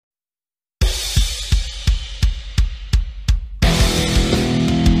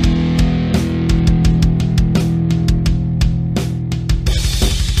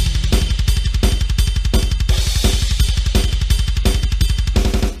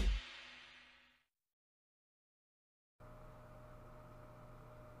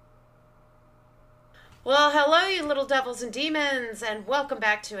Well, hello, you little devils and demons, and welcome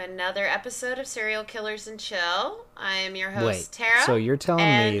back to another episode of Serial Killers and Chill. I am your Wait, host, Tara, so you're telling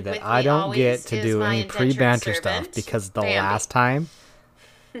me and that with I me don't get always to is do my any indentured pre-banter stuff servant, because the Bambi. last time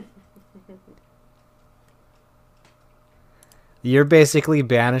you're basically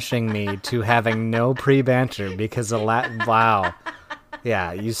banishing me to having no pre-banter because wow.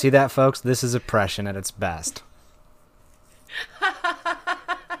 Yeah, you see that, folks? This is oppression at its best.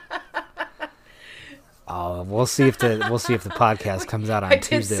 Oh, we'll see if the podcast comes out I on did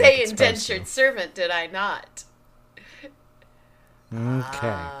Tuesday like say it's supposed to. indentured servant, did I not? Okay.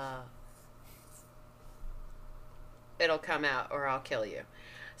 Ah, it'll come out or I'll kill you.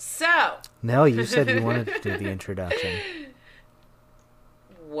 So, No, you said you wanted to do the introduction.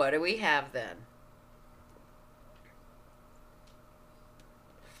 what do we have then?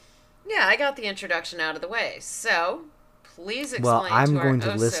 Yeah, I got the introduction out of the way. So, please Well, explain I'm to our going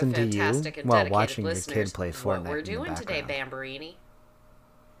to oh so listen to you fantastic and while dedicated watching your kid listeners play what we're Fortnite in the doing today, background. Bambarini.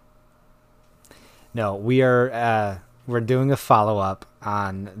 No, we're doing a follow up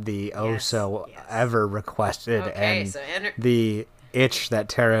on the oh Yes, so yes. ever requested Okay, and so enter. the itch that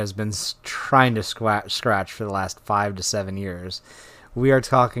Tara has been trying to scratch for the last 5 to 7 years. We are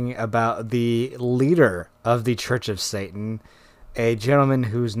talking about the leader of the Church of Satan, a gentleman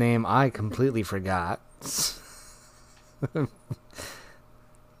whose name I completely forgot.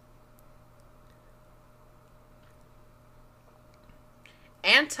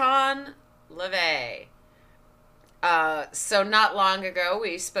 Anton LaVey. So not long ago,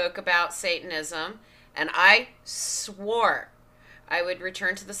 we spoke about Satanism, and I swore I would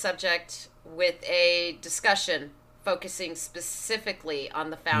return to the subject with a discussion focusing specifically on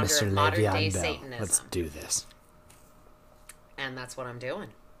the founder Mr. of modern day Leviando, let's Satanism. do this. And that's what I'm doing.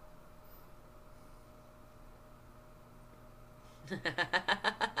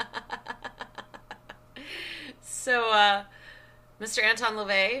 So, Mr. Anton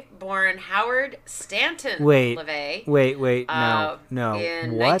LaVey, born Howard Stanton Wait, LaVey, no, no.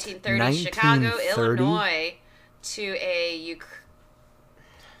 in What? 1930 Chicago, 1930? Illinois, to a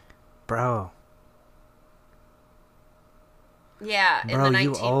Bro, yeah, in bro, the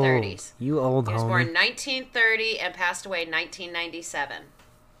you old. 1930s. You old, He was born in homie. 1930 and passed away in 1997.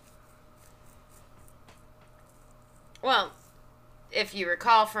 Well, if you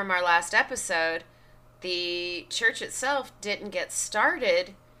recall from our last episode, the church itself didn't get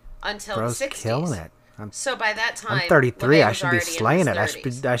started until the Bro's 60s. killing it. So by that I'm time, 33. LaVey I was should be already in his slaying it.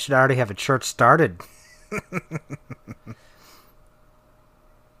 30s. I should already have a church started.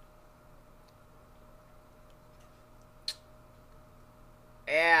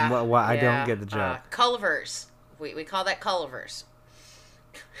 Yeah, What? I don't yeah. get the joke. Culvers. We call that Culvers.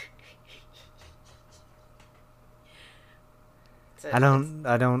 It's a, it's,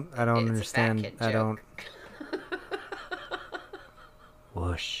 I don't it's a fat understand. kid I don't. joke.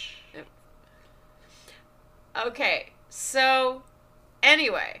 Whoosh. Okay, so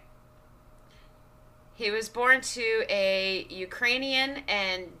anyway, he was born to a Ukrainian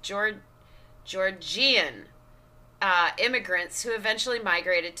and Georgian immigrants who eventually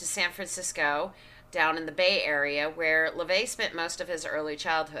migrated to San Francisco down in the Bay Area, where LaVey spent most of his early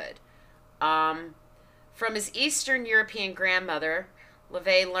childhood. Um, from his Eastern European grandmother,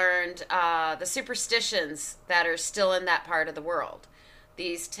 LaVey learned the superstitions that are still in that part of the world.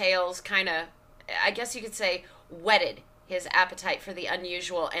 These tales kind of, I guess you could say, whetted his appetite for the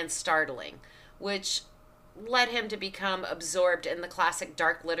unusual and startling, which led him to become absorbed in the classic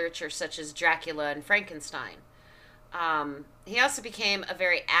dark literature such as Dracula and Frankenstein. He also became a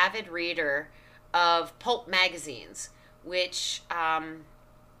very avid reader of pulp magazines, which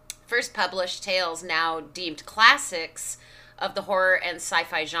first published tales now deemed classics of the horror and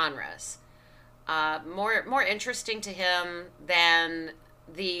sci-fi genres. More interesting to him than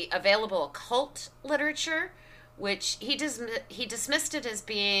the available occult literature, which he dismissed it as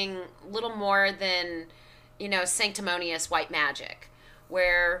being little more than, sanctimonious white magic,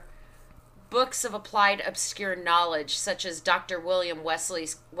 where books of applied obscure knowledge, such as Dr. William Wesley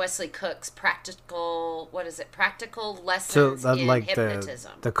Cook's practical So lessons in like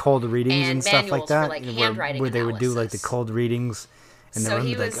hypnotism the cold readings and and stuff like manuals for that, like where handwriting they would do like the analysis. cold readings in the So room,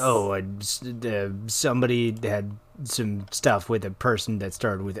 he be like, was oh, somebody had some stuff with a person that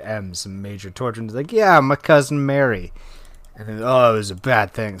started with M, some major torture, and it's like, yeah, my cousin Mary, and then, oh, it was a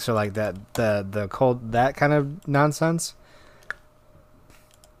bad thing. So like the cold, that kind of nonsense.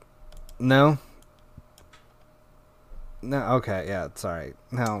 No. No, okay, yeah, sorry.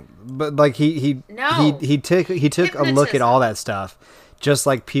 No, but like no he took a look at all hypnotism. that stuff, just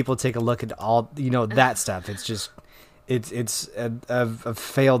like people take a look at all that stuff. It's just it's a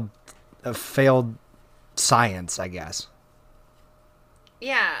failed science, I guess.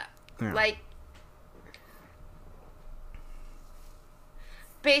 Yeah, Yeah. like,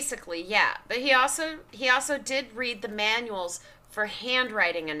 basically, yeah. But he also did read the manuals for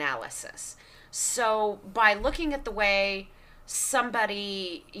handwriting analysis. So by looking at the way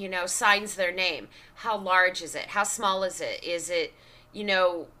somebody, signs their name, how large is it? How small is it? Is it,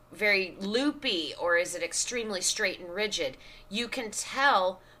 very loopy, or is it extremely straight and rigid? You can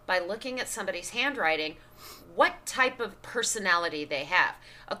tell by looking at somebody's handwriting what type of personality they have.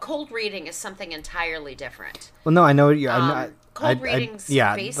 A cold reading is something entirely different. Well, no, I know what you. Cold readings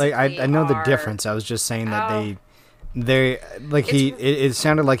yeah, like basically I know the are. difference. I was just saying that Oh, they like it's it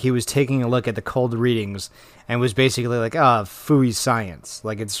sounded like he was taking a look at the cold readings and was basically like, phooey science.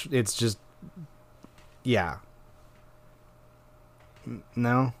 Like it's just, yeah.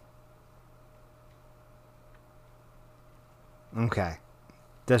 No. Okay.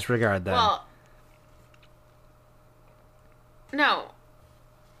 Disregard then. well, no,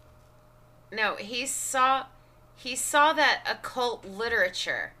 no. He saw that occult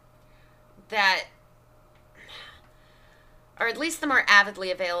literature that, or at least the more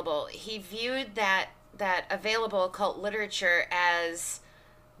avidly available, he viewed that available occult literature as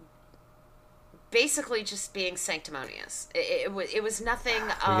basically just being sanctimonious. It was nothing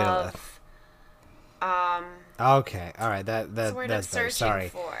Forget it. of um Okay, all right, what's the word I'm that's better. searching Sorry,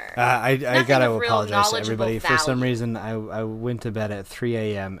 for? I Nothing gotta of real apologize to knowledgeable everybody. For some value. reason, I went to bed at 3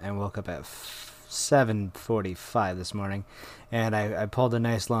 a.m. and woke up at 7:45 this morning, and I pulled a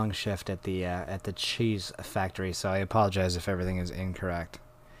nice long shift at the cheese factory. So I apologize if everything is incorrect.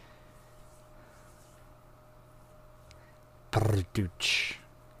 Pardooch.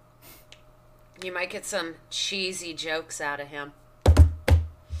 You might get some cheesy jokes out of him.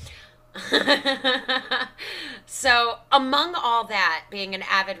 So, among all that, being an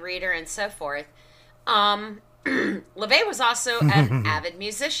avid reader and so forth, LaVey was also an avid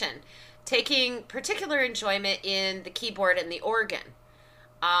musician, taking particular enjoyment in the keyboard and the organ.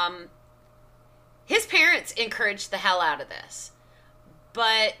 Um, his parents encouraged the hell out of this,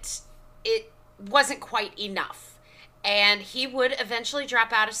 but it wasn't quite enough. And he would eventually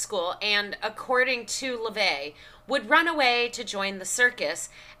drop out of school and, according to LaVey, would run away to join the circus,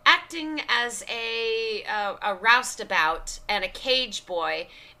 acting as a roustabout and a cage boy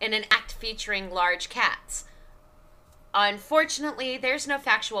in an act featuring large cats. Unfortunately, there's no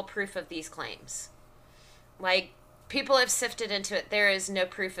factual proof of these claims. Like, people have sifted into it. There is no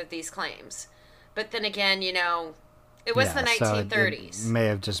proof of these claims. But then again, it was the So 1930s. it may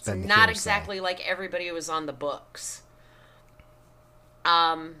have just It's been not hearsay. exactly like everybody was on the books.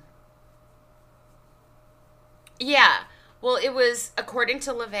 Yeah. Well, it was, according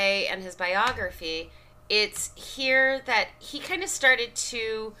to LaVey and his biography, it's here that he kind of started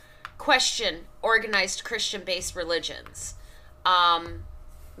to question organized Christian-based religions.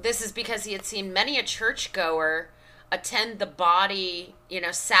 This is because he had seen many a churchgoer attend the body,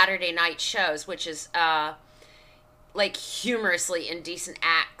 Saturday night shows, which is like humorously indecent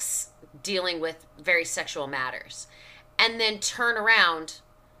acts dealing with very sexual matters, and then turn around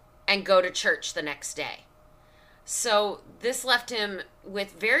and go to church the next day. So this left him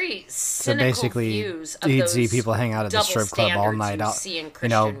with very So cynical basically, views of he'd those see people hang out at the double strip club all standards night, you out, see in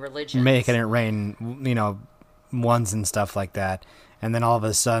Christian religions. making it rain, ones and stuff like that. And then all of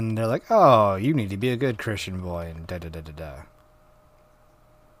a sudden, they're like, "Oh, you need to be a good Christian boy," and da da da da da.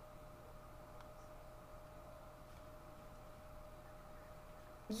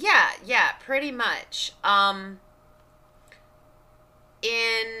 Yeah, pretty much.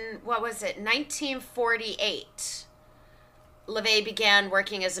 In what was it, 1948, LaVey began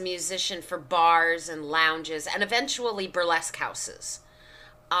working as a musician for bars and lounges and eventually burlesque houses.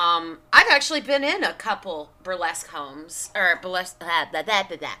 I've actually been in a couple burlesque homes or burlesque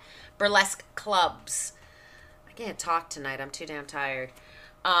clubs. I can't talk tonight. I'm too damn tired.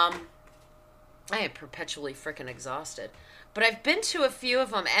 I am perpetually freaking exhausted. But I've been to a few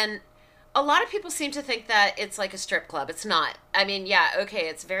of them, and a lot of people seem to think that it's like a strip club. It's not. I mean, yeah, okay,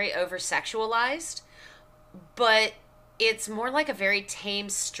 it's very over sexualized, but it's more like a very tame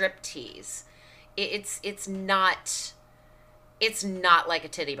strip tease. It's not like a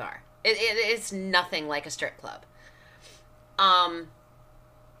titty bar. It's nothing like a strip club. Um,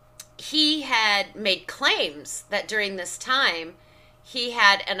 he had made claims that during this time he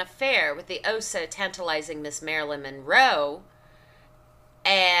had an affair with the oh so tantalizing Miss Marilyn Monroe,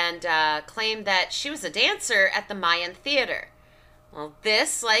 and claimed that she was a dancer at the Mayan Theater. Well,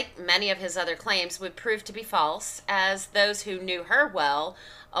 this, like many of his other claims, would prove to be false, as those who knew her well,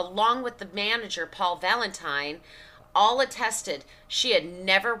 along with the manager Paul Valentine, all attested she had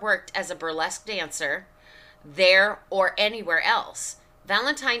never worked as a burlesque dancer. there or anywhere else.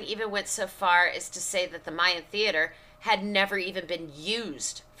 Valentine even went so far as to say that the Mayan theater had never even been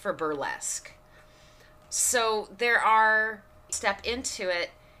used for burlesque. So there are step into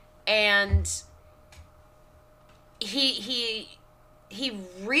it, and he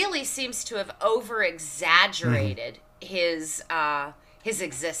really seems to have over exaggerated his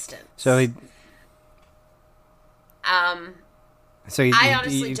existence. So he I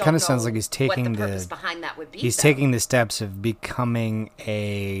honestly don't kind know of sounds like he's taking what the purpose behind that would be. He's taking the steps of becoming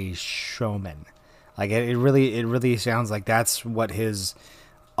a showman. Like it really sounds like that's what his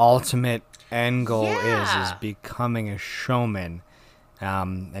ultimate end goal is becoming a showman.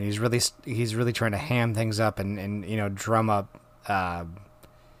 And he's really trying to ham things up and drum up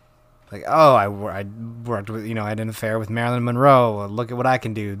like, oh, I worked with, I had an affair with Marilyn Monroe. Look at what I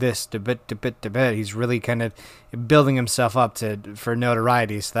can do. This, to bit. He's really kind of building himself up for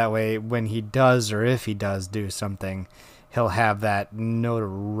notoriety. So that way, when he does, or if he does do something, he'll have that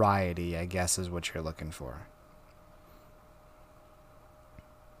notoriety, I guess, is what you're looking for.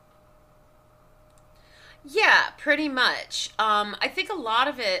 Yeah, pretty much. I think a lot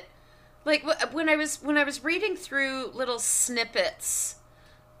of it, like when I was reading through little snippets,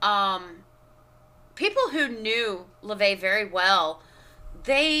 people who knew LaVey very well,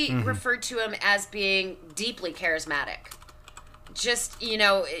 they referred to him as being deeply charismatic. Just,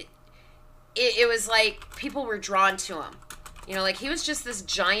 it was like people were drawn to him. Like he was just this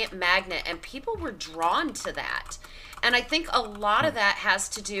giant magnet, and people were drawn to that. And I think a lot of that has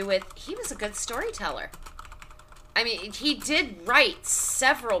to do with he was a good storyteller. I mean, he did write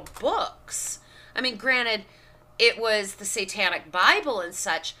several books. I mean, granted, it was the Satanic Bible and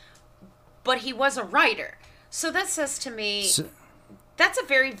such, but he was a writer. So that says to me, that's a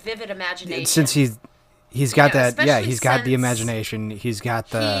very vivid imagination. Since he's got that, he's got the imagination, he's got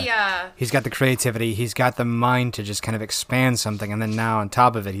the creativity, he's got the mind to just kind of expand something, and then now on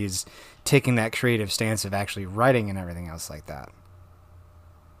top of it, he's taking that creative stance of actually writing and everything else like that.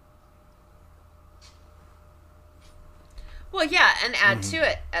 Well, yeah, and add to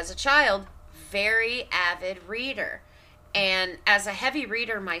it, as a child, very avid reader. And as a heavy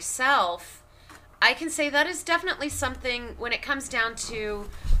reader myself, I can say that is definitely something when it comes down to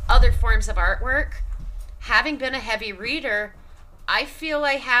other forms of artwork. Having been a heavy reader, I feel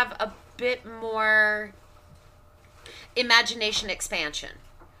I have a bit more imagination expansion.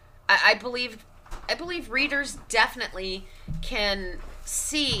 I believe readers definitely can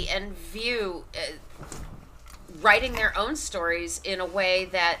see and view writing their own stories in a way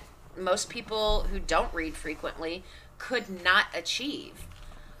that most people who don't read frequently could not achieve.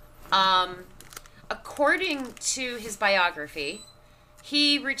 According to his biography,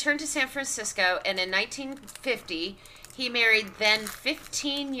 he returned to San Francisco, and in 1950, he married then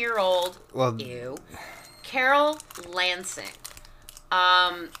 15-year-old Carol Lansing,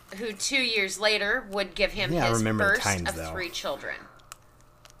 who 2 years later would give him his first of 3 children.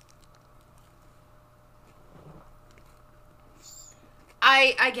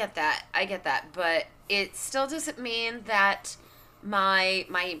 I get that, but it still doesn't mean that my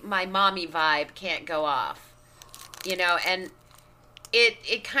mommy vibe can't go off, and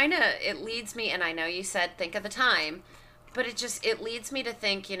it kind of, it leads me, and I know you said think of the time, but it leads me to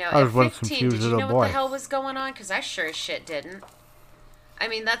think, at 15, did you know what the hell was going on? Because I sure as shit didn't. I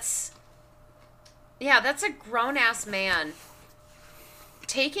mean, that's a grown-ass man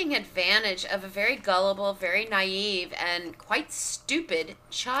taking advantage of a very gullible, very naive, and quite stupid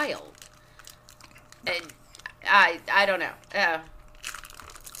child. I don't know.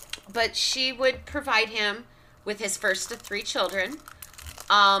 But she would provide him with his first of 3 children.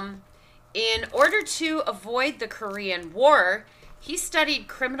 In order to avoid the Korean War, he studied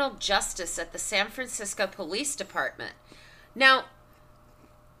criminal justice at the San Francisco Police Department. Now,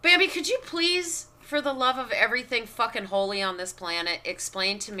 Bambi, could you please, for the love of everything fucking holy on this planet,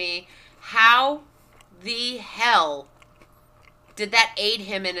 explain to me how the hell did that aid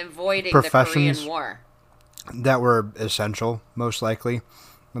him in avoiding the Korean War? That were essential, most likely.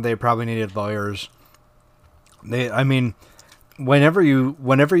 They probably needed lawyers. Whenever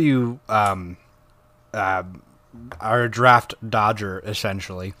you are a draft dodger,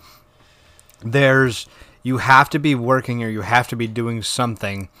 essentially, you have to be working, or you have to be doing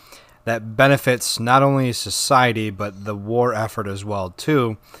something that benefits not only society but the war effort as well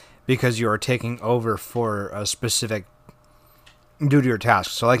too, because you are taking over for a specific duty or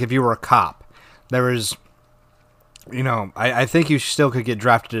task. So like if you were a cop, there was, I think you still could get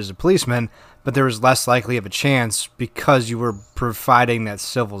drafted as a policeman, but there was less likely of a chance because you were providing that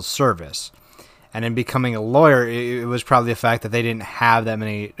civil service. And in becoming a lawyer, it was probably the fact that they didn't have that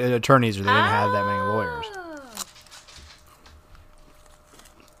many attorneys, or they didn't have that many lawyers.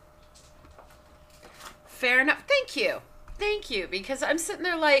 fair enough. Thank you. Thank you. Because I'm sitting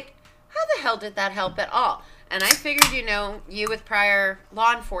there like, how the hell did that help at all? And I figured, you with prior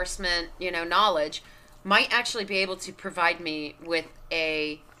law enforcement, knowledge might actually be able to provide me with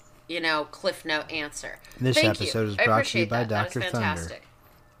a, Cliff Note answer. This Thank episode you. is brought to you by That is Dr. Thunder fantastic.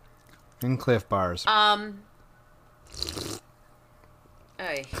 and Cliff Bars. Ay.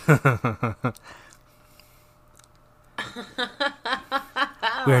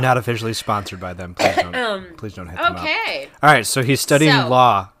 We are not officially sponsored by them. Please don't hit them up. Okay. All right, so he's studying So-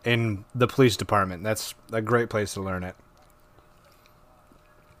 law in the police department. That's a great place to learn it.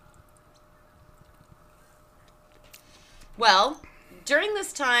 Well, during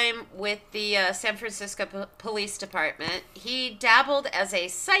this time with the San Francisco Police Department, he dabbled as a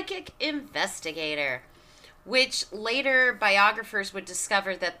psychic investigator, which later biographers would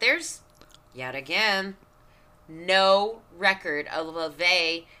discover that there's, yet again, no record of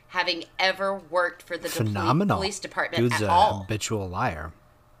LaVey having ever worked for the Phenomenal. police department Dude's at a all. habitual liar.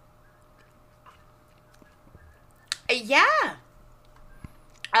 Yeah.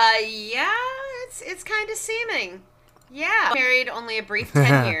 Yeah, it's kind of seeming. Yeah. Married only a brief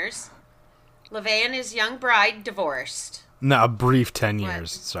 10 years. LaVey and his young bride divorced. No, a brief 10 What?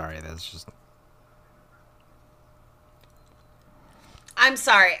 years. Sorry, that's just... I'm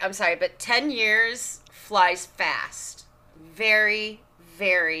sorry, but 10 years flies fast. Very,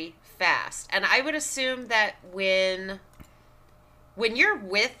 very fast. And I would assume that when you're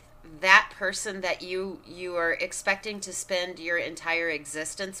with that person that you are expecting to spend your entire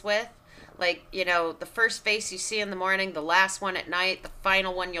existence with, like, the first face you see in the morning, the last one at night, the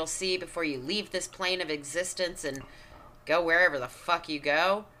final one you'll see before you leave this plane of existence and go wherever the fuck you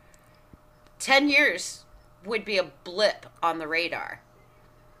go, 10 years would be a blip on the radar.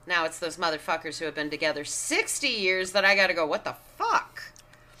 Now it's those motherfuckers who have been together 60 years that I gotta go, what the fuck?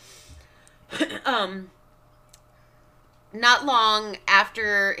 Not long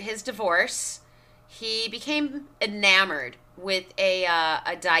after his divorce, he became enamored with a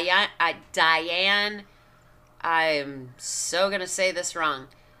Diane, I'm so gonna say this wrong,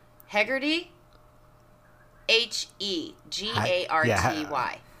 Hegarty? Hegarty.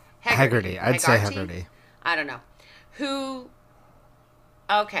 Hegarty. I'd say Hegarty. I don't know.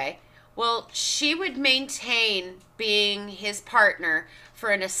 Okay. Well, she would maintain being his partner for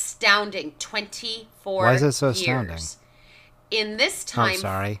an astounding 24 Why is it so years. astounding? In this time... Oh,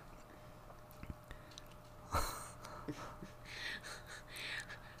 sorry.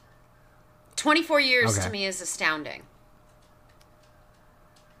 24 years Okay. to me is astounding.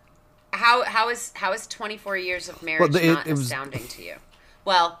 How is 24 years of marriage not astounding to you?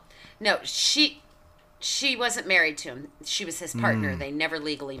 Well, no, she wasn't married to him. She was his partner. They never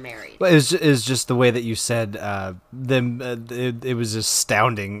legally married. Well, it was just the way that you said it was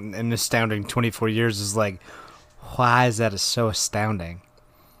astounding. An astounding 24 years is like, why is that so astounding?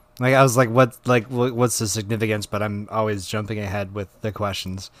 Like, I was like, what's the significance? But I'm always jumping ahead with the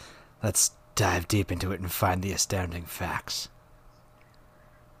questions. Let's dive deep into it and find the astounding facts.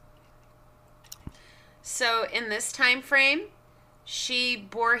 So in this time frame, she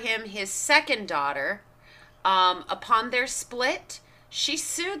bore him his second daughter. Upon their split, she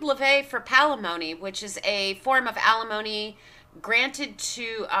sued LaVey for palimony, which is a form of alimony granted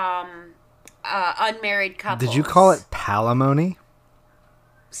to unmarried couples. Did you call it palimony?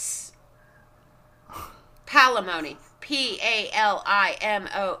 Palimony. Palimony.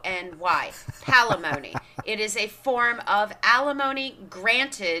 Palimony. It is a form of alimony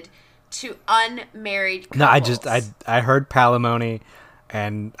granted to unmarried couples. No, I heard palimony,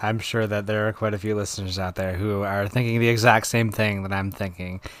 and I'm sure that there are quite a few listeners out there who are thinking the exact same thing that I'm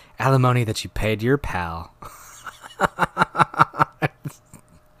thinking. Alimony that you paid your pal.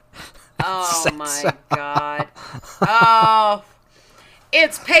 Oh my God. Oh,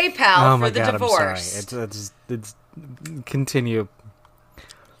 it's PayPal for the divorce. I'm sorry. It's continue.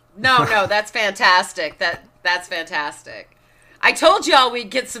 No, that's fantastic. That's fantastic. I told y'all we'd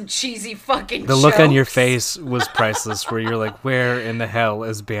get some cheesy fucking The look on your jokes. face was priceless, where you're like, where in the hell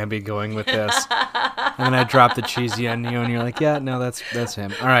is Bambi going with this? And then I dropped the cheesy on you, and you're like, yeah, no, that's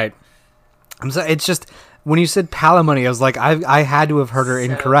him. All right. I'm sorry, it's just, when you said palimony, I was like, I had to have heard her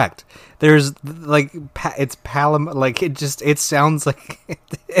incorrect. There's, like, it's like, it sounds like,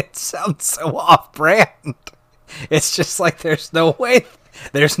 it sounds so off-brand. It's just like, there's no way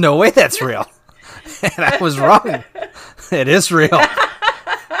that's real. And I was wrong. It is real.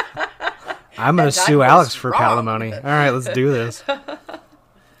 I'm going to sue Alex for palimony. All right, let's do this.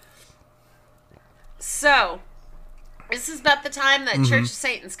 So, this is about the time that Church of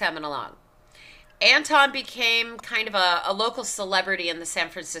Satan's coming along. Anton became kind of a local celebrity in the San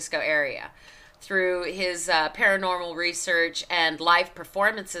Francisco area. through his paranormal research and live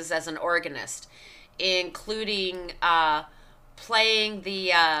performances as an organist, including playing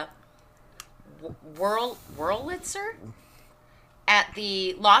the Wurlitzer at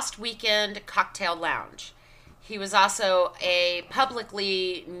the Lost Weekend Cocktail Lounge. He was also a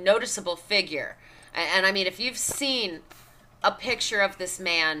publicly noticeable figure. And I mean, if you've seen a picture of this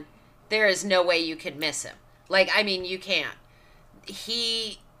man, there is no way you could miss him. Like, I mean, you can't.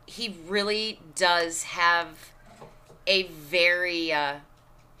 He really does have a very,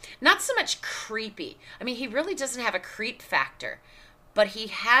 not so much creepy. I mean, he really doesn't have a creep factor, but he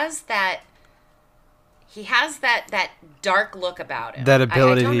has that dark look about him. That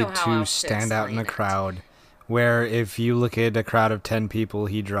ability to stand out in a crowd, where if you look at a crowd of 10 people,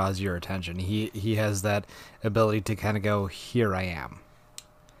 he draws your attention. He has that ability to kind of go, here I am.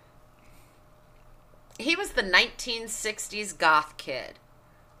 He was the 1960s goth kid.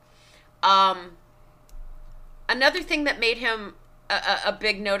 Another thing that made him a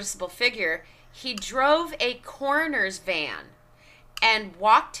big noticeable figure, he drove a coroner's van and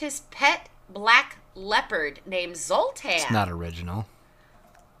walked his pet black leopard named Zoltan. It's not original.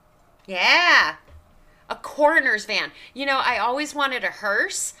 Yeah. A coroner's van. You know, I always wanted a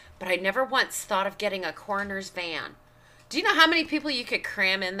hearse, but I never once thought of getting a coroner's van. Do you know how many people you could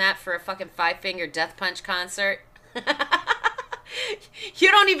cram in that for a fucking Five Finger Death Punch concert?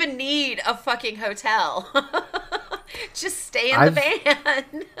 You don't even need a fucking hotel. Just stay in the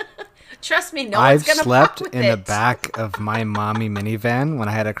van. Trust me, no one's going to fuck with it. I've slept in the back of my mommy minivan when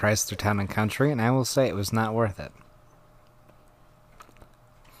I had a Chrysler Town & Country, and I will say it was not worth it.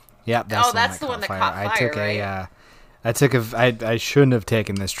 Yep, that's the one that caught fire. I shouldn't have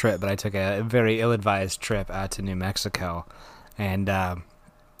taken this trip, but I took a very ill-advised trip out to New Mexico, and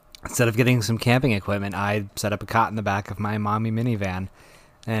instead of getting some camping equipment, I set up a cot in the back of my mommy minivan,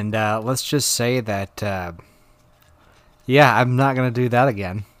 and let's just say that, I'm not going to do that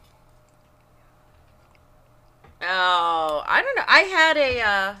again. Oh, I don't know. I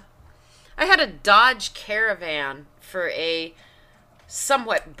had a Dodge Caravan for a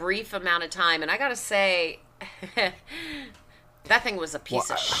somewhat brief amount of time, and I gotta say, that thing was a piece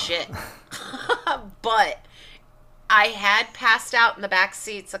of shit. But I had passed out in the back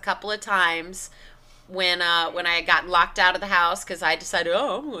seats a couple of times when I had gotten locked out of the house because I decided,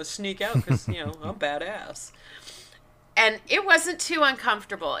 I'm going to sneak out because, I'm badass. And it wasn't too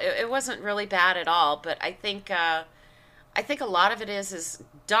uncomfortable. It wasn't really bad at all. But I think a lot of it is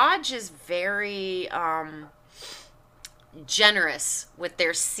Dodge is very generous with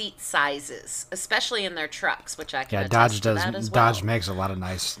their seat sizes, especially in their trucks, which I can attest to that as well. Dodge makes a lot of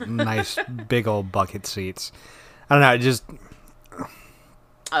nice big old bucket seats. I don't know, it just.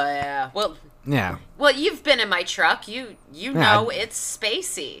 Oh yeah, well. Yeah. Well, you've been in my truck. You know it's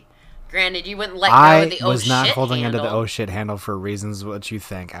spacey. Granted, you wouldn't let go of the oh shit handle. I was not holding onto the oh shit handle for reasons what you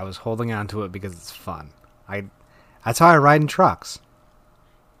think. I was holding onto it because it's fun. That's how I ride in trucks.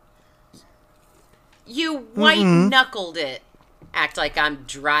 You white-knuckled it. Act like I'm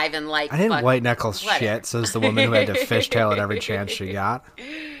driving like... I didn't white-knuckle shit, says the woman who had to fishtail at every chance she got.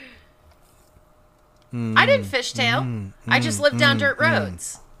 I didn't fishtail. I just lived down dirt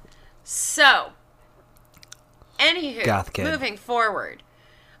roads. So, anywho, moving forward.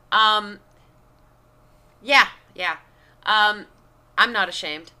 I'm not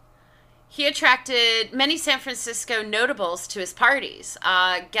ashamed. He attracted many San Francisco notables to his parties.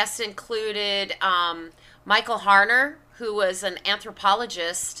 Guests included Michael Harner, who was an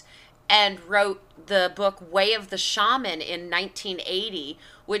anthropologist and wrote the book Way of the Shaman in 1980,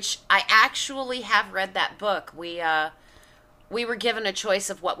 which I actually have read that book. We were given a choice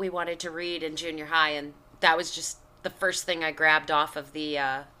of what we wanted to read in junior high, and that was just the first thing I grabbed off of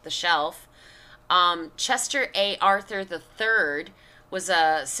the shelf. Chester A. Arthur III was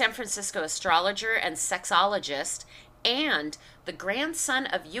a San Francisco astrologer and sexologist, and the grandson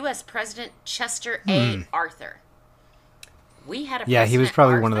of U.S. President Chester A. Arthur. We had a President he was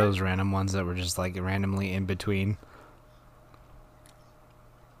probably one of those random ones that were just like randomly in between.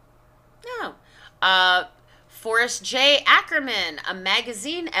 No. Forrest J. Ackerman, a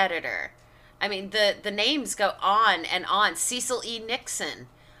magazine editor. I mean, the names go on and on. Cecil E. Nixon.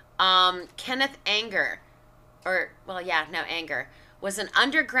 Kenneth Anger. Anger. Was an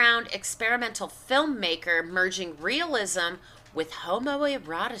underground experimental filmmaker merging realism with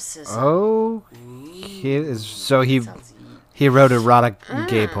homoeroticism. Oh, he wrote erotic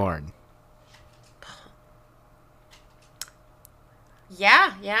gay porn.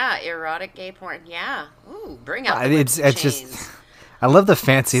 Yeah, erotic gay porn. Yeah, ooh, bring out the it's just. I love the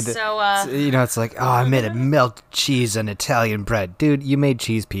fancy that. So, it's like, I made a milk cheese and Italian bread, dude. You made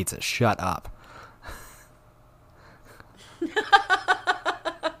cheese pizza. Shut up.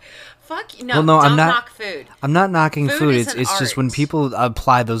 fuck you. No, Well, no, don't I'm not. knock food. I'm not knocking food. is It's an it's just when art. people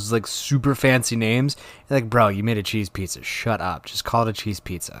apply those like super fancy names, you're like, bro, you made a cheese pizza. Shut up. Just call it a cheese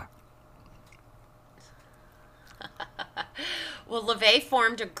pizza. Well, LaVey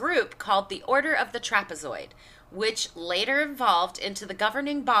formed a group called the Order of the Trapezoid, which later evolved into the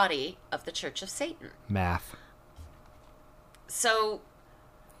governing body of the Church of Satan. Math. So,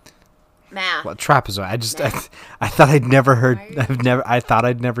 math. Well, trapezoid. I thought I'd never heard. I thought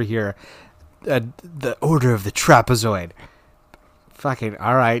I'd never hear the Order of the Trapezoid. Fucking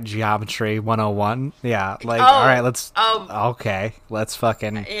all right, geometry 101. Yeah, like all right, let's. Okay, let's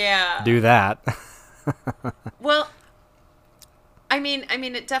fucking do that. Well, I mean,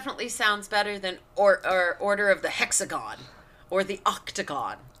 it definitely sounds better than or Order of the Hexagon or the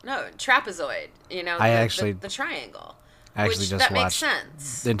Octagon. No, trapezoid. The triangle. I actually just that watched makes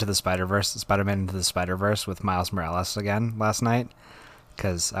sense. Into the Spider-Verse, Spider-Man Into the Spider-Verse with Miles Morales again last night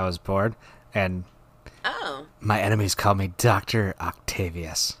because I was bored, and my enemies call me Dr.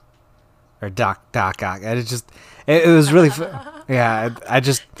 Octavius or Doc Ock. And it was really yeah. I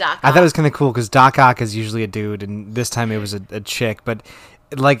thought it was kind of cool because Doc Ock is usually a dude, and this time it was a chick, but.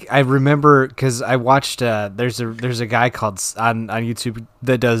 Like I remember because I watched there's a guy called on YouTube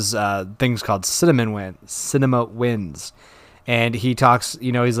that does things called Cinema Wins, and he talks,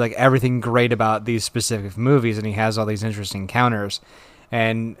 he's like everything great about these specific movies, and he has all these interesting counters,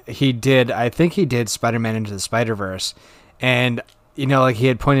 and I think he did Spider-Man Into the Spider-Verse, and like he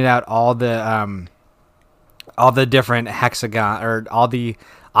had pointed out all the different hexagon or all the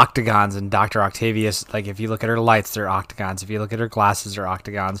octagons and Dr. Octavius. Like if you look at her lights, they're octagons. If you look at her glasses, they're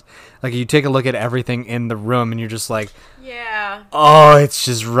octagons. Like you take a look at everything in the room and you're just like, yeah, oh, it's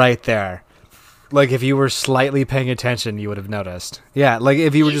just right there. Like if you were slightly paying attention, you would have noticed. Yeah, like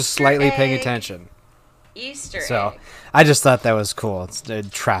if you were just slightly paying attention. Easter So egg. I just thought that was cool. It's a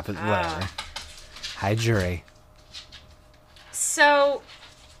trap, whatever. Hi, jury. So,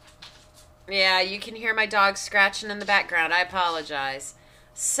 yeah, you can hear my dog scratching in the background. I apologize.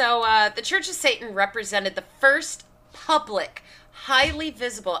 So, the Church of Satan represented the first public, highly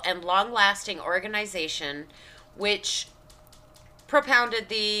visible, and long-lasting organization which propounded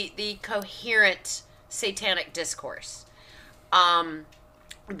the coherent satanic discourse.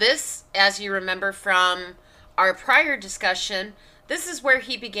 This, as you remember from our prior discussion, this is where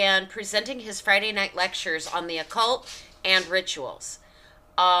he began presenting his Friday night lectures on the occult and rituals.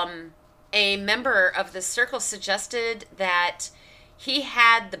 A member of the circle suggested that he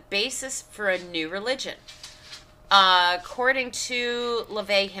had the basis for a new religion. According to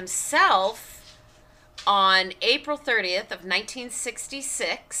LaVey himself, on April 30th of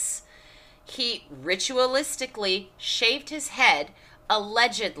 1966, he ritualistically shaved his head,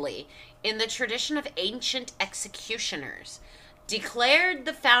 allegedly, in the tradition of ancient executioners, declared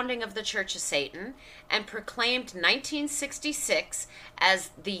the founding of the Church of Satan, and proclaimed 1966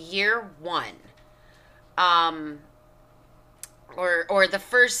 as the year one. Or the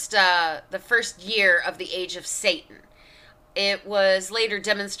first year of the Age of Satan. It was later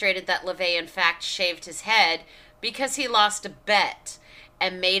demonstrated that LaVey in fact shaved his head because he lost a bet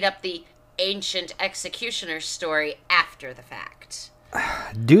and made up the ancient executioner story after the fact.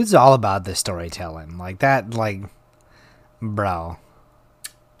 Dude's all about the storytelling. Like that, like, bro.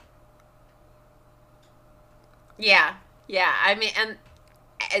 Yeah. I mean,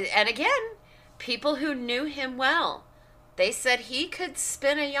 and again, people who knew him well, they said he could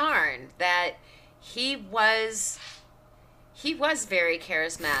spin a yarn, that he was very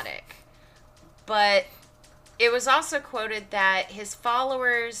charismatic. But it was also quoted that his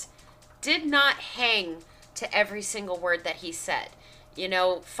followers did not hang to every single word that he said.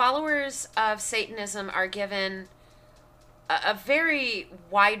 Followers of Satanism are given a very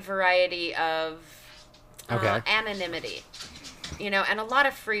wide variety of anonymity. And a lot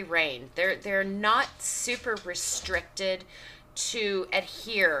of free reign. They're not super restricted to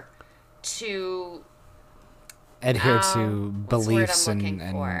adhere to beliefs and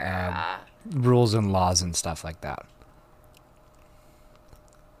rules and laws and stuff like that.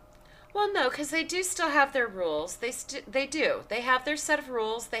 Well, no, because they do still have their rules. They do. They have their set of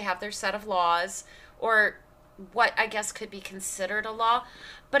rules. They have their set of laws, or what I guess could be considered a law.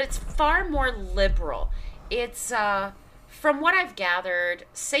 But it's far more liberal. It's from what I've gathered,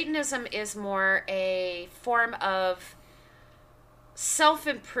 Satanism is more a form of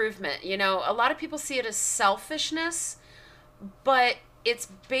self-improvement. A lot of people see it as selfishness, but it's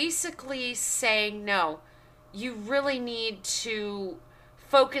basically saying, no, you really need to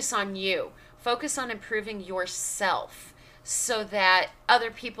focus on you. Focus on improving yourself so that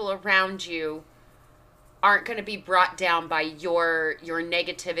other people around you aren't going to be brought down by your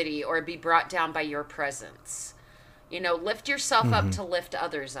negativity or be brought down by your presence. You know, lift yourself up to lift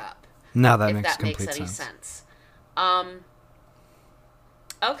others up. No, that if makes that complete makes any sense.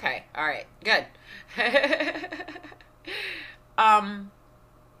 Okay, all right, good.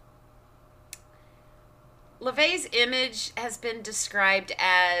 LaVey's image has been described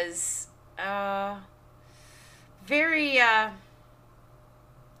as very,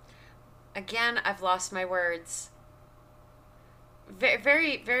 again, I've lost my words.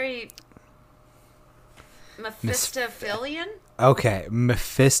 Very, very Mephistophelian. Okay,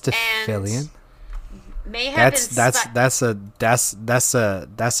 Mephistophelian. May have that's a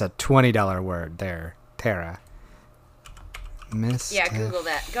 $20 word there, Tara. Yeah, Google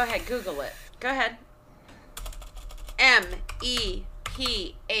that. Go ahead, Google it. Go ahead. Mephistophelian.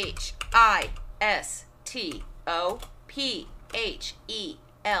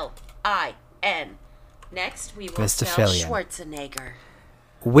 Next, we will spell Schwarzenegger.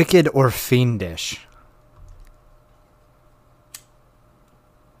 Wicked or fiendish.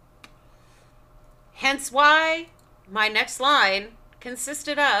 Hence why my next line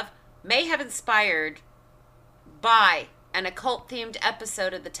consisted of may have inspired by an occult-themed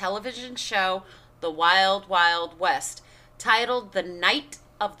episode of the television show The Wild Wild West, titled The Night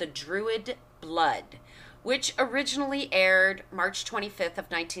of the Druid Blood, which originally aired March 25th of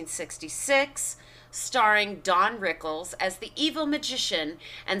 1966, starring Don Rickles as the evil magician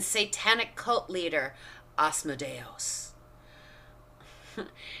and satanic cult leader Asmodeus.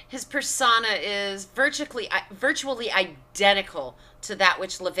 His persona is virtually identical to that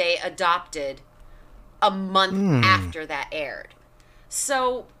which LaVey adopted a month after that aired.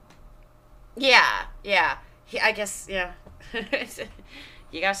 So, yeah. I guess, yeah.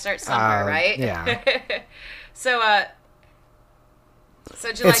 You gotta start somewhere, right? Yeah. So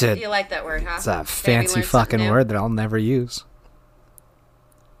do you like that word, huh? It's a fancy fucking word that I'll never use.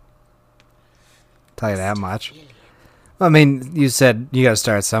 Tell you that much. I mean, you said you gotta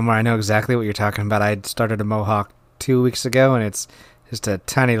start somewhere. I know exactly what you're talking about. I started a mohawk 2 weeks ago, and it's just a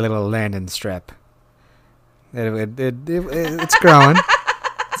tiny little landing strip. It's growing.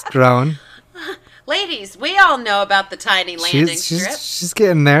 It's growing. Ladies, we all know about the tiny landing strip. She's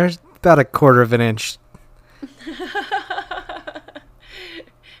getting there. About a quarter of an inch.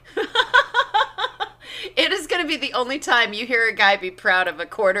 It is going to be the only time you hear a guy be proud of a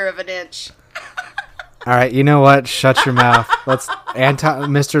quarter of an inch. All right, you know what? Shut your mouth. Let's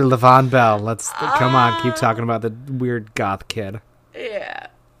Mr. Levon Bell. Come on, keep talking about the weird goth kid. Yeah.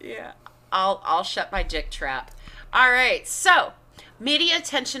 I'll shut my dick trap. All right, so media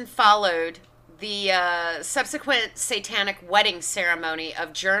attention followed the subsequent satanic wedding ceremony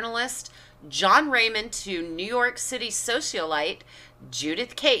of journalist John Raymond to New York City socialite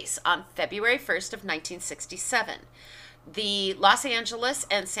Judith Case on February 1st of 1967. The Los Angeles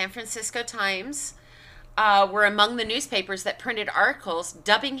and San Francisco Times were among the newspapers that printed articles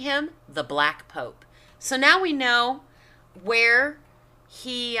dubbing him the Black Pope. So now we know where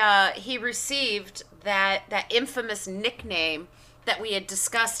he received that infamous nickname that we had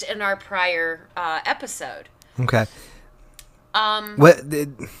discussed in our prior episode. Okay. I'm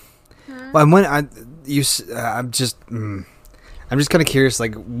just kind of curious.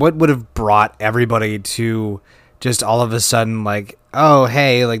 Like, what would have brought everybody to just all of a sudden, like, oh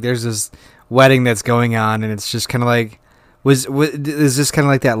hey, like there's this wedding that's going on, and it's just kind of like, is this kind of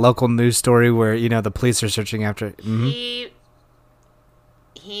like that local news story where the police are searching after? Mm-hmm.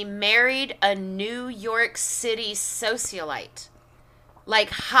 He married a New York City socialite.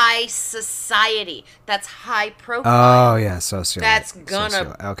 Like high society. That's high profile. Oh, yeah, socialite. That's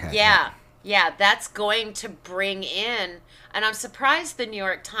gonna... Okay. Yeah, that's going to bring in... And I'm surprised the New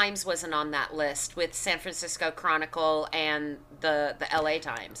York Times wasn't on that list with San Francisco Chronicle and the LA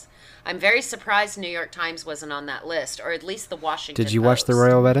Times. I'm very surprised New York Times wasn't on that list, or at least the Washington Did you Post. watch the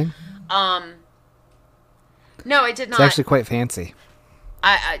royal wedding? No, I did not. It's actually quite fancy.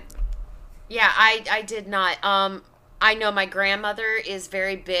 I did not. I know my grandmother is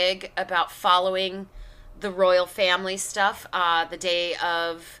very big about following the royal family stuff. The day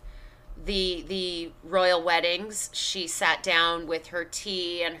of the royal weddings, she sat down with her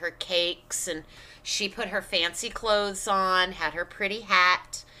tea and her cakes, and she put her fancy clothes on, had her pretty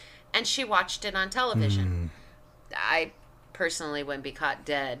hat, and she watched it on television. I personally wouldn't be caught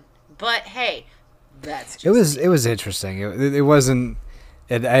dead, but hey, that's just it was interesting. It wasn't.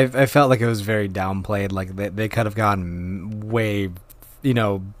 I felt like it was very downplayed. Like they could have gone way,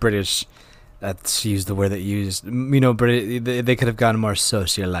 British. Let's use the word that you used. They could have gone more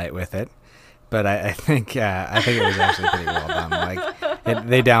socialite with it. But I think it was actually pretty well done. Like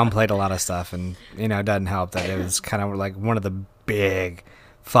They downplayed a lot of stuff, and it doesn't help that it was kind of like one of the big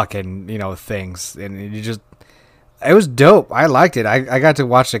fucking things, and it was dope. I liked it. I got to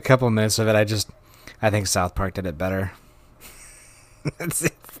watch a couple minutes of it. I think South Park did it better.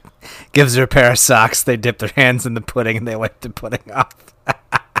 Gives her a pair of socks. They dip their hands in the pudding and they wipe the pudding off.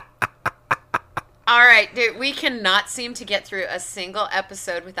 All right, dude. We cannot seem to get through a single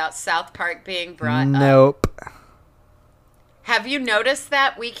episode without South Park being brought up. Nope. Have you noticed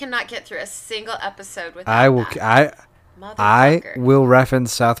that we cannot get through a single episode without that? I will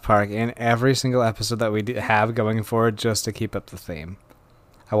reference South Park in every single episode that we have going forward just to keep up the theme.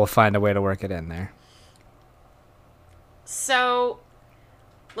 I will find a way to work it in there. So,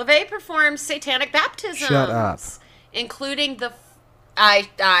 LaVey performs satanic baptisms. Shut up. Including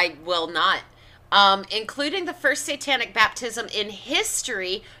I will not. Including the first satanic baptism in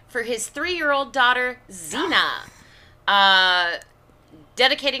history for his 3-year-old daughter, Xena.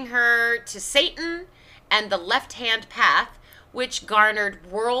 Dedicating her to Satan and the left-hand path, which garnered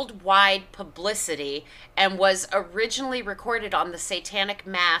worldwide publicity and was originally recorded on the Satanic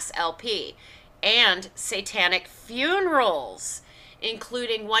Mass LP, and satanic funerals,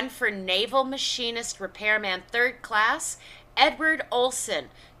 including one for Naval Machinist Repairman 3rd Class Edward Olson,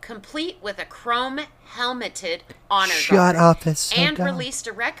 complete with a chrome helmeted honor guard. Shut up, that's so and dope. Released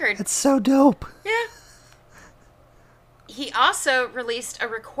a record. It's so dope. Yeah. He also released a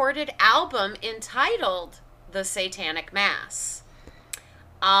recorded album entitled The Satanic Mass.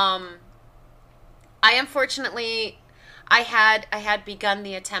 I unfortunately, I had begun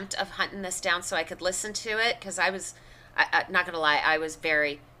the attempt of hunting this down so I could listen to it, because I was, not gonna lie, I was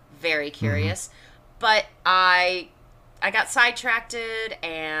very, very curious. But I got sidetracked,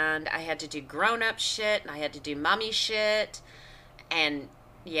 and I had to do grown-up shit, and I had to do mummy shit, and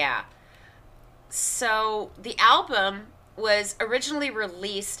yeah. So the album was originally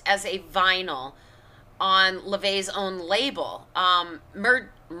released as a vinyl on LaVey's own label,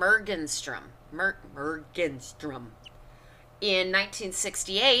 Mergenstrom, in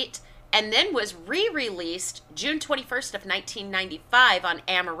 1968, and then was re-released June 21st of 1995 on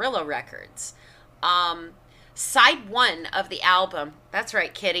Amarillo Records. Side 1 of the album, that's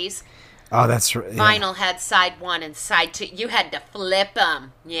right, kiddies. Oh, that's right. Vinyl had side 1 and side 2. You had to flip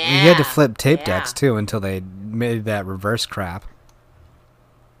them. Yeah. You had to flip tape decks, too, until they made that reverse crap.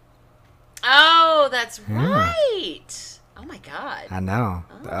 Oh, that's right. Oh, my God. I know.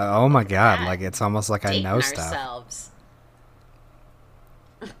 Oh my God. That. Like, it's almost like I know stuff. Ourselves.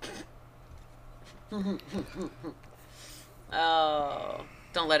 Oh,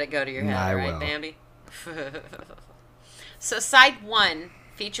 don't let it go to your head, I right, will. Bambi? So side 1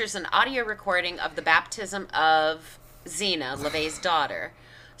 features an audio recording of the baptism of Xena, LaVey's daughter.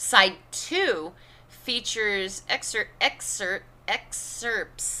 Side 2 features excerpts.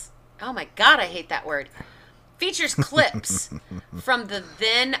 Oh my God, I hate that word. Features clips from the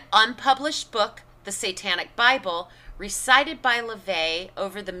then unpublished book, The Satanic Bible, recited by LaVey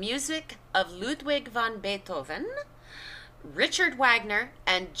over the music of Ludwig van Beethoven, Richard Wagner,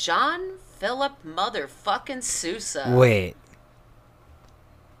 and John Philip motherfucking Sousa. Wait.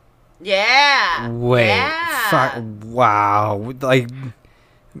 Yeah. Wait. Yeah. Wow. Like.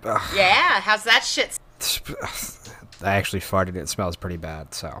 Yeah. How's that shit? I actually farted. It smells pretty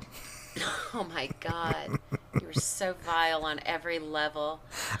bad, so. Oh my God. You're so vile on every level.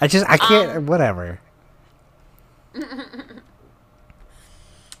 I can't. Whatever.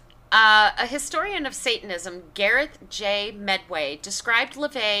 A historian of Satanism, Gareth J. Medway, described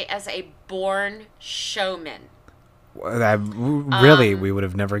LaVey as a born showman. Really, we would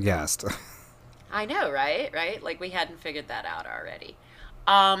have never guessed. I know, right? Right? Like we hadn't figured that out already.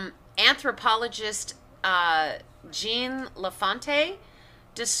 Anthropologist Jean Lafontaine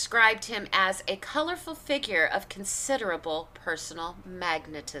described him as a colorful figure of considerable personal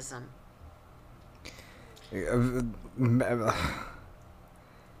magnetism. Well,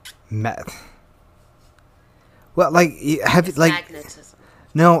 like, have you, like, magnetism.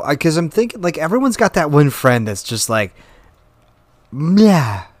 No, because I'm thinking, like, everyone's got that one friend that's just like,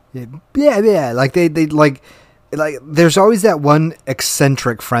 yeah, like they like, there's always that one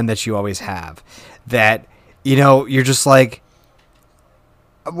eccentric friend that you always have that, you're just like,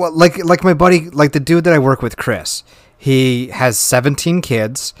 well, like my buddy, like the dude that I work with, Chris, he has 17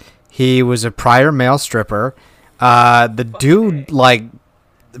 kids. He was a prior male stripper. The dude, like,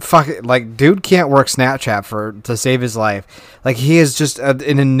 fuck it, like, dude can't work Snapchat to save his life. Like, he is just an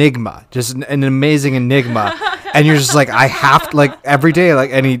enigma, just an amazing enigma. And you're just like, I have to, like, every day,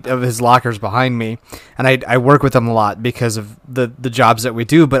 like, any of his lockers behind me, and I work with him a lot because of the jobs that we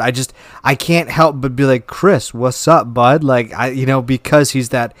do, but I can't help but be like, Chris, what's up, bud? Like, because he's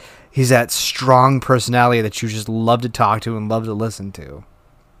that strong personality that you just love to talk to and love to listen to.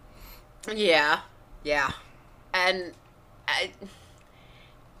 Yeah. And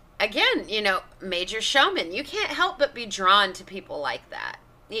again, major showman. You can't help but be drawn to people like that.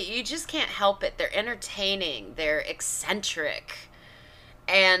 You just can't help it. They're entertaining. They're eccentric.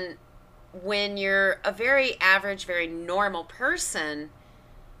 And when you're a very average, very normal person,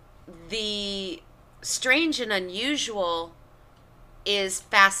 the strange and unusual is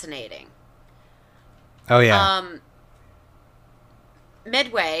fascinating. Oh, yeah.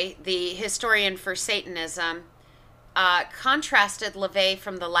 Midway, the historian for Satanism, contrasted LaVey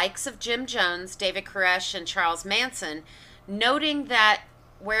from the likes of Jim Jones, David Koresh, and Charles Manson, noting that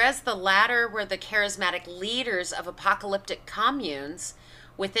whereas the latter were the charismatic leaders of apocalyptic communes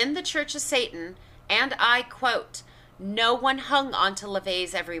within the Church of Satan, and I quote, no one hung on to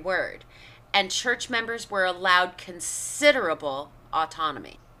LaVey's every word, and church members were allowed considerable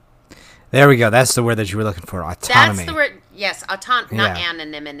autonomy. There we go. That's the word that you were looking for, autonomy. That's the word, yes, not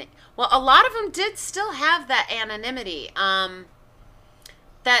anonymity. Well, a lot of them did still have that anonymity. That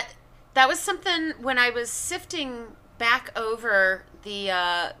was something when I was sifting back over the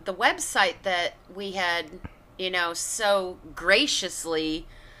website that we had, so graciously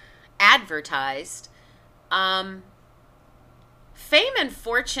advertised. Fame and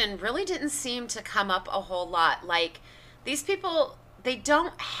fortune really didn't seem to come up a whole lot. Like, these people, they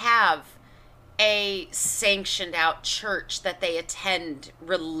don't have a sanctioned out church that they attend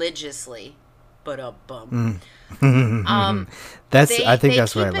religiously. But I think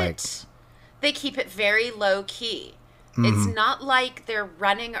that's what I liked. They keep it very low key. It's not like they're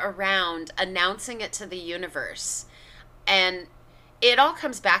running around announcing it to the universe. And it all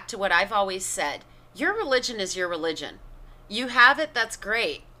comes back to what I've always said. Your religion is your religion. You have it, that's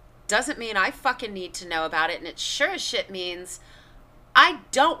great. Doesn't mean I fucking need to know about it. And it sure as shit means I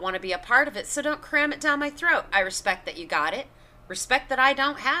don't want to be a part of it, so don't cram it down my throat. I respect that you got it. Respect that I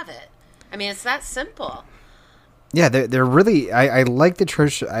don't have it. I mean, it's that simple. Yeah, they're really... I like the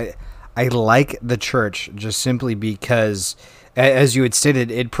church... I like the church just simply because, as you had stated,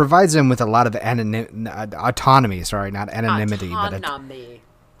 it provides them with a lot of autonomy. Sorry, not anonymity. Autonomy.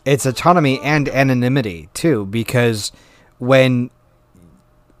 But it's autonomy and anonymity, too, because when...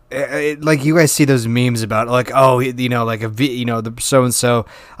 like, you guys see those memes about, like, oh, the so-and-so,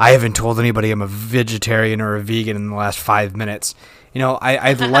 I haven't told anybody I'm a vegetarian or a vegan in the last 5 minutes.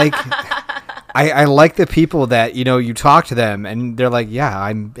 I like... I like the people that, you talk to them and they're like, yeah,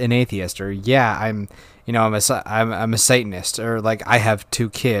 I'm an atheist, or yeah, I'm a Satanist, or like, I have 2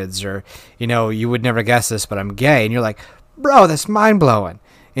 kids, or, you would never guess this, but I'm gay. And you're like, bro, that's mind blowing.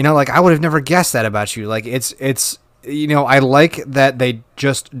 Like, I would have never guessed that about you. Like, it's, I like that they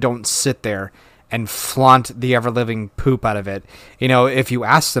just don't sit there and flaunt the ever-living poop out of it. If you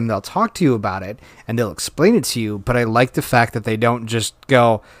ask them, they'll talk to you about it and they'll explain it to you. But I like the fact that they don't just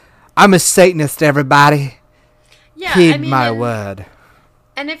go, I'm a Satanist, everybody. Yeah, Heed my word.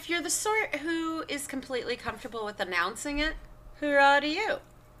 And if you're the sort who is completely comfortable with announcing it, hurrah to you.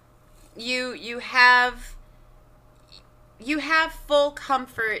 You have full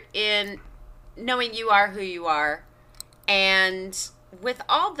comfort in knowing you are who you are, and with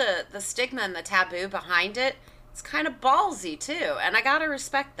all the stigma and the taboo behind it, it's kind of ballsy too, and I gotta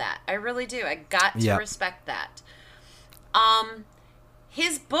respect that. I really do. I got to respect that.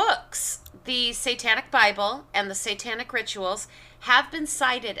 His books, the Satanic Bible and the Satanic Rituals, have been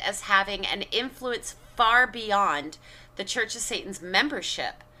cited as having an influence far beyond the Church of Satan's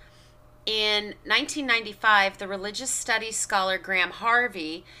membership. In 1995, the religious studies scholar Graham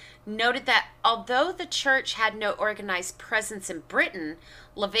Harvey noted that although the church had no organized presence in Britain,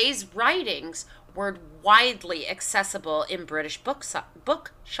 LaVey's writings were widely accessible in British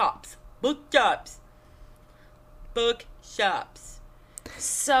bookshops.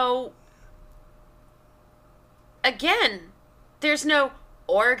 So, again, there's no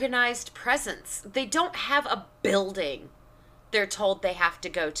organized presence. They don't have a building they're told they have to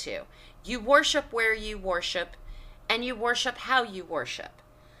go to. You worship where you worship, and you worship how you worship.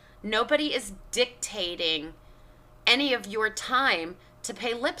 Nobody is dictating any of your time to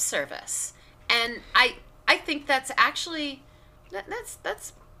pay lip service. And I think that's actually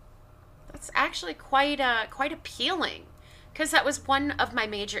that's actually quite appealing, because that was one of my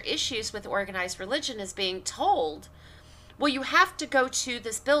major issues with organized religion, is being told, well, you have to go to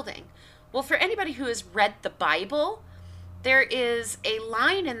this building. Well, for anybody who has read the Bible, there is a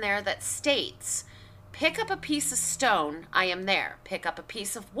line in there that states, pick up a piece of stone, I am there. Pick up a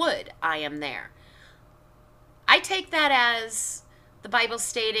piece of wood, I am there. I take that as the Bible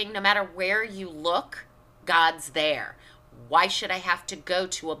stating, no matter where you look, God's there. Why should I have to go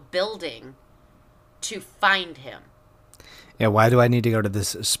to a building to find him? Yeah, why do I need to go to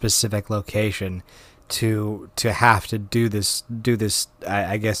this specific location to have to do this?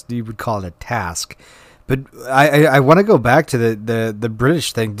 I guess you would call it a task. But I want to go back to the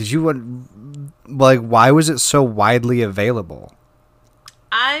British thing. Did you want, like, why was it so widely available?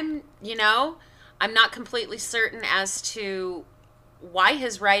 I'm not completely certain as to why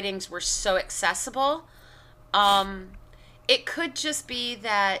his writings were so accessible. It could just be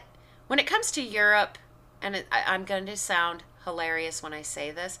that when it comes to Europe, and I'm going to sound hilarious when I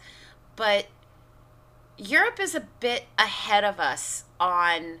say this, but Europe is a bit ahead of us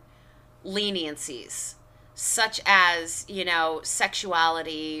on leniencies, such as,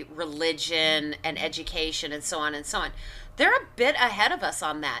 sexuality, religion, and education, and so on and so on. They're a bit ahead of us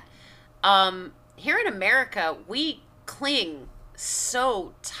on that. Here in America, we cling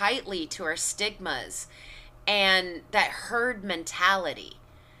so tightly to our stigmas and that herd mentality.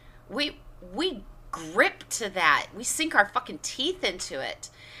 We grip to that. We sink our fucking teeth into it.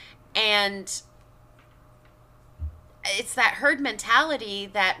 And it's that herd mentality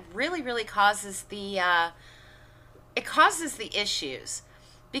that really, really causes the issues.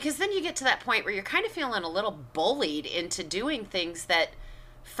 Because then you get to that point where you're kind of feeling a little bullied into doing things that,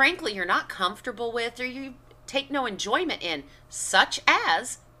 frankly, you're not comfortable with or you take no enjoyment in, such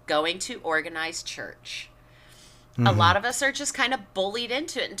as going to organized church. Mm-hmm. A lot of us are just kind of bullied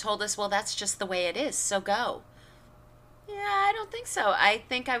into it and told us, well, that's just the way it is, so go. Yeah, I don't think so. I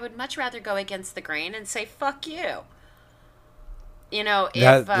think I would much rather go against the grain and say, fuck you.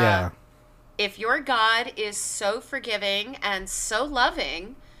 If your God is so forgiving and so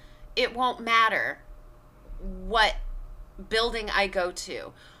loving, it won't matter what building I go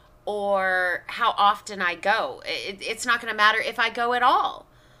to or how often I go. It's not going to matter if I go at all.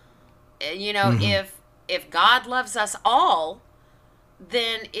 Mm-hmm. If God loves us all,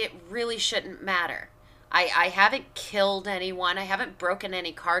 then it really shouldn't matter. I haven't killed anyone. I haven't broken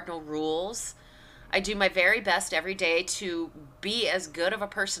any cardinal rules. I do my very best every day to be as good of a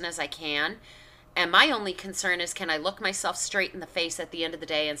person as I can. And my only concern is, can I look myself straight in the face at the end of the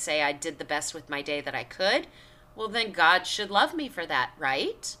day and say I did the best with my day that I could? Well, then God should love me for that,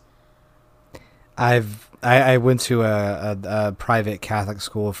 right? I went to a private Catholic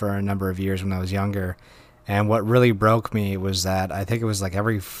school for a number of years when I was younger. And what really broke me was that I think it was like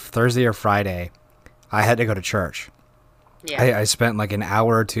every Thursday or Friday, I had to go to church. Yeah. I spent like an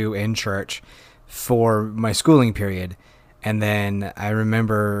hour or two in church for my schooling period. And then I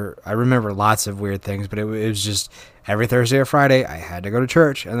remember lots of weird things, but it was just every Thursday or Friday I had to go to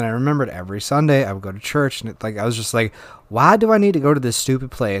church. And then I remembered every Sunday I would go to church. And I was just like, why do I need to go to this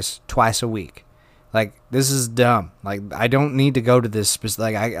stupid place twice a week? Like, this is dumb. Like, I don't need to go to this because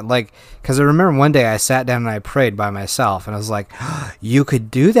I remember one day I sat down and I prayed by myself, and I was like, you could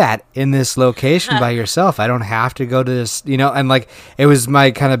do that in this location by yourself. I don't have to go to this, and like, it was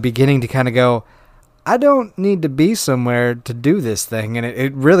my kind of beginning to kind of go, I don't need to be somewhere to do this thing. And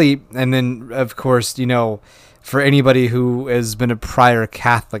it really, and then of course, for anybody who has been a prior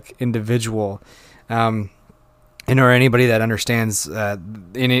Catholic individual, or anybody that understands,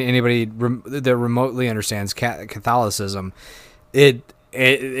 anybody that remotely understands Catholicism,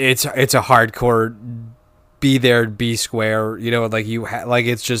 it's a hardcore be there, be square. Like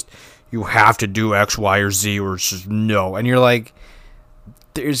it's just you have to do X, Y, or Z, or it's just no. And you're like,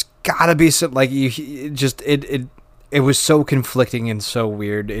 there's gotta be some like it was so conflicting and so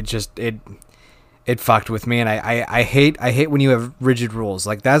weird. It fucked with me, and I hate when you have rigid rules.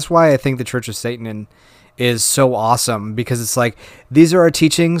 Like, that's why I think the Church of Satan is so awesome, because it's like, these are our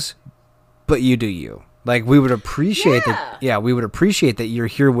teachings, but you do you. Like, we would appreciate that. Yeah, we would appreciate that you're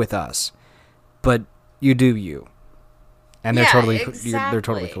here with us, but you do you. And they're they're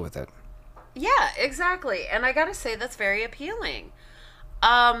totally cool with it. Yeah, exactly. And I gotta say, that's very appealing.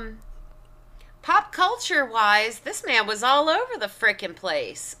 Pop culture wise, this man was all over the frickin'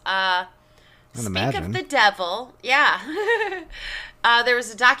 place. Speak of the devil, yeah. There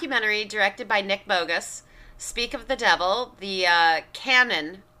was a documentary directed by Nick Bogus, Speak of the Devil, the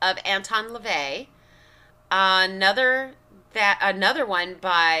canon of Anton LaVey. Another one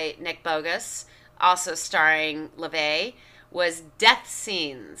by Nick Bogus, also starring LaVey, was Death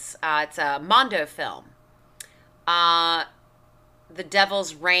Scenes. It's a Mondo film. The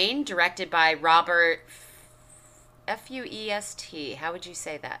Devil's Reign, directed by Robert F-U-E-S-T. How would you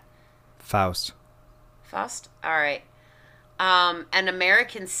say that? Faust. Faust? All right. An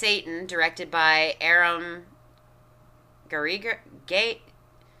American Satan, directed by Aram Garija. Gay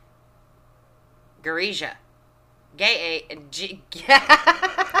A. G.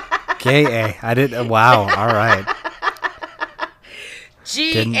 Gay A. I did. Wow. All right.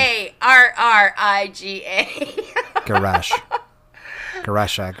 Garrija.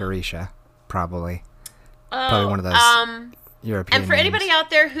 Garesh. Garisha. Probably. Probably one of those European And for names. anybody out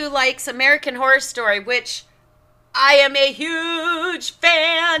there who likes American Horror Story, which I am a huge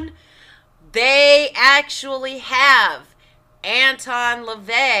fan, they actually have Anton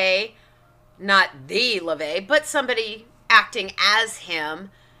LaVey, not the LaVey, but somebody acting as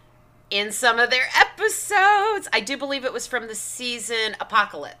him in some of their episodes. I do believe it was from the season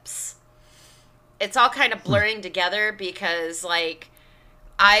Apocalypse. It's all kind of blurring together because, like,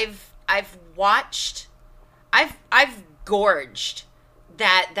 I've gorged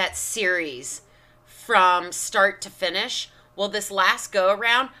that series from start to finish. Well, this last go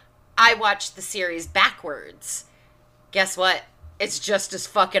around, I watched the series backwards. Guess what? It's just as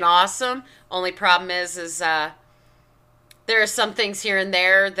fucking awesome. Only problem is there are some things here and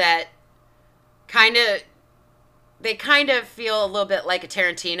there that kind of feel a little bit like a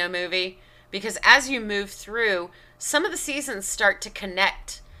Tarantino movie, because as you move through, some of the seasons start to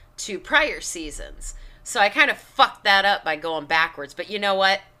connect to prior seasons. So I kind of fucked that up by going backwards. But you know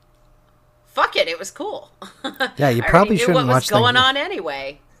what? Fuck it. It was cool. Yeah, you probably shouldn't watch what was going things, on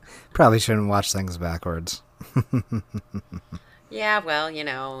anyway. Probably shouldn't watch things backwards. Yeah,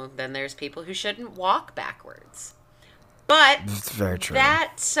 well, then there's people who shouldn't walk backwards. But It's very true.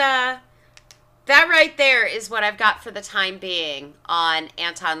 that right there is what I've got for the time being on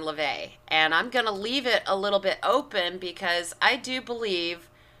Anton LaVey. And I'm going to leave it a little bit open because I do believe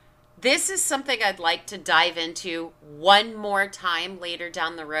this is something I'd like to dive into one more time later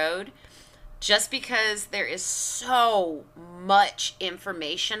down the road, just because there is so much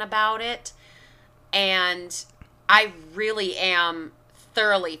information about it. And I really am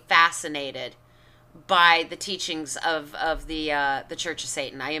thoroughly fascinated by the teachings of the Church of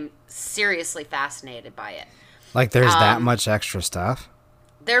Satan. I am seriously fascinated by it. Like, there's that much extra stuff?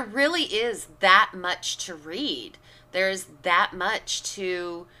 There really is that much to read. There's that much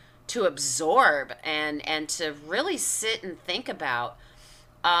to absorb and to really sit and think about.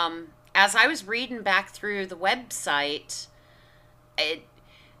 As I was reading back through the website,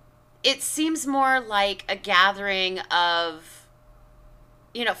 it seems more like a gathering of,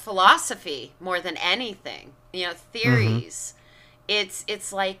 philosophy more than anything, theories.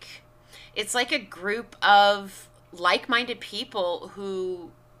 Mm-hmm. It's like a group of like-minded people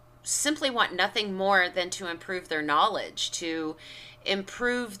who simply want nothing more than to improve their knowledge, to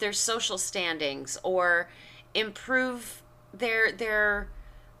improve their social standings, or improve their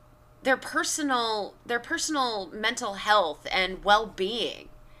personal mental health and well-being.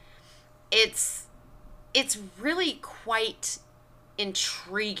 It's really quite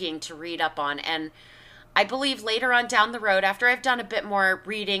intriguing to read up on, and I believe later on down the road, after I've done a bit more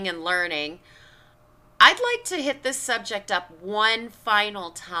reading and learning, I'd like to hit this subject up one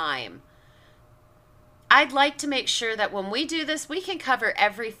final time. I'd like to make sure that when we do this, we can cover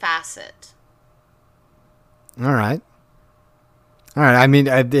every facet. All right. I mean,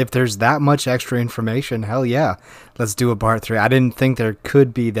 if there's that much extra information, hell yeah. Let's do a part 3. I didn't think there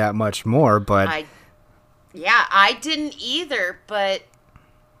could be that much more, but... I didn't either, but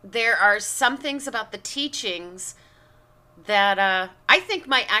there are some things about the teachings that I think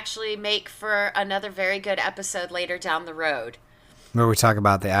might actually make for another very good episode later down the road. Where we talk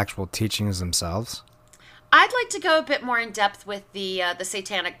about the actual teachings themselves? I'd like to go a bit more in depth with the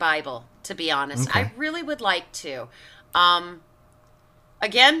Satanic Bible, to be honest. Okay. I really would like to.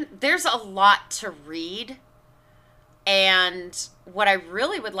 Again, there's a lot to read, and what I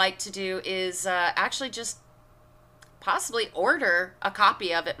really would like to do is actually just possibly order a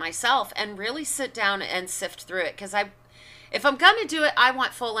copy of it myself and really sit down and sift through it, because if I'm going to do it, I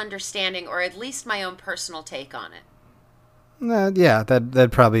want full understanding, or at least my own personal take on it. Yeah,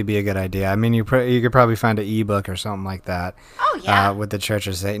 that'd probably be a good idea. I mean, you could probably find an ebook or something like that. Oh, yeah. With the Church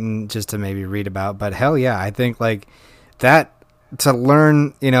of Satan, just to maybe read about. But hell yeah, I think like that, to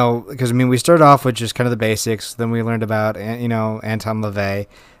learn, because I mean, we started off with just kind of the basics. Then we learned about, Anton LaVey.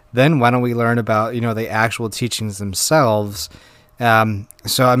 Then why don't we learn about, the actual teachings themselves?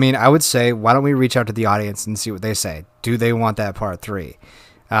 So, I mean, I would say, why don't we reach out to the audience and see what they say? Do they want that part 3?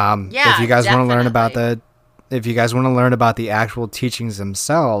 Yeah, if you guys want to learn about definitely. if you guys want to learn about the actual teachings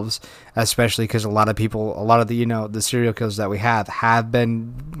themselves, especially because a lot of the serial killers that we have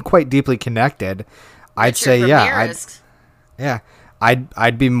been quite deeply connected. I'd Richard say Ramirez.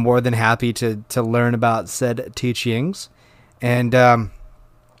 I'd be more than happy to learn about said teachings, and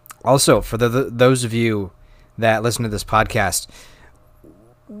also for those of you that listen to this podcast,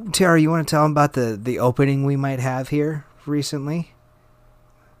 Tara, you want to tell them about the opening we might have here recently?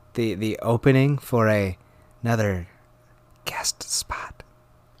 The opening for another guest spot.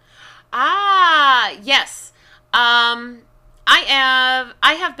 Yes. I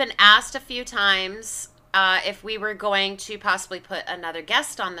have been asked a few times if we were going to possibly put another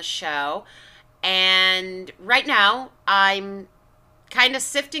guest on the show, and right now I'm kind of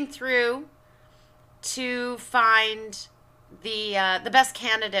sifting through to find the best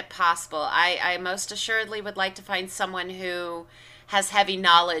candidate possible. I most assuredly would like to find someone who has heavy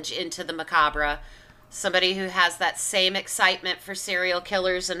knowledge into the macabre, somebody who has that same excitement for serial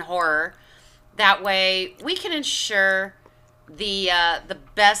killers and horror. That way, we can ensure the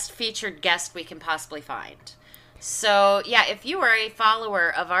best featured guest we can possibly find. So, yeah, if you are a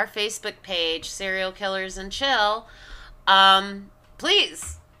follower of our Facebook page, Serial Killers and Chill,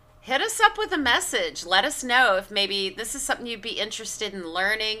 please hit us up with a message. Let us know if maybe this is something you'd be interested in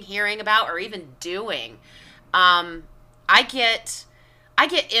learning, hearing about, or even doing. I get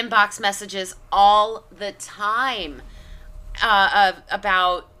inbox messages all the time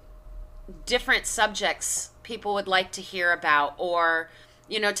about different subjects people would like to hear about, or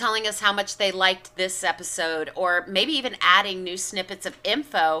telling us how much they liked this episode, or maybe even adding new snippets of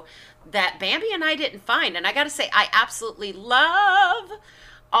info that Bambi and I didn't find. And I gotta say, I absolutely love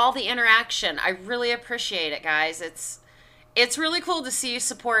all the interaction. I really appreciate it, guys. It's really cool to see you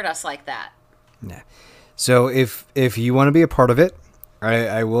support us like that. Yeah. So if you want to be a part of it,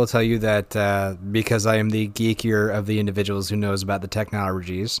 I will tell you that because I am the geekier of the individuals who knows about the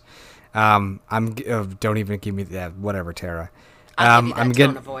technologies, don't even give me that. Whatever, Tara. I'll give you that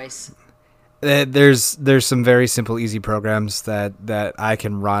tone of voice. There's some very simple, easy programs that I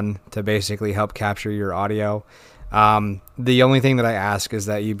can run to basically help capture your audio. The only thing that I ask is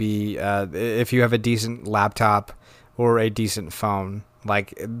that you be if you have a decent laptop or a decent phone,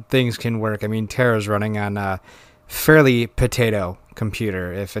 like, things can work. I mean, Tara's running on a fairly potato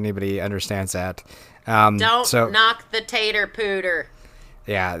computer, if anybody understands that. Don't knock the tater pooter.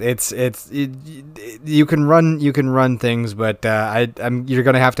 Yeah, you can run things, but you're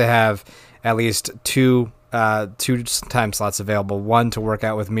gonna have to have at least two time slots available. One to work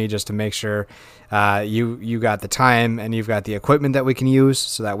out with me, just to make sure you got the time and you've got the equipment that we can use,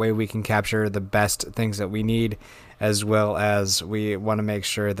 so that way we can capture the best things that we need, as well as we want to make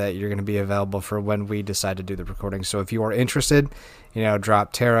sure that you're going to be available for when we decide to do the recording. So if you are interested,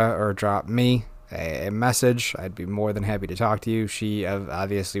 drop Tara or drop me a message. I'd be more than happy to talk to you. She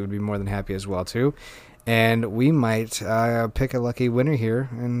obviously would be more than happy as well too. And we might pick a lucky winner here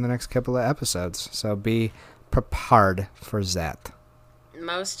in the next couple of episodes. So be prepared for that.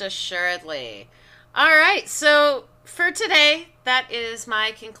 Most assuredly. All right, so for today, that is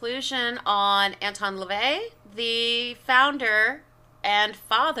my conclusion on Anton LaVey, the founder and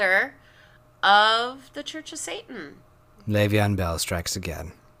father of the Church of Satan. Le'Veon Bell strikes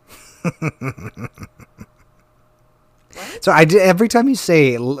again. So every time you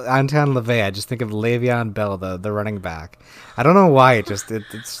say Anton LaVey, I just think of Le'Veon Bell, the running back. I don't know why.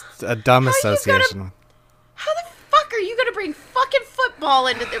 It's a dumb association. How the fuck are you gonna bring fucking football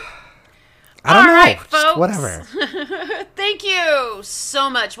into the? I don't know. Right, just folks. whatever. Thank you so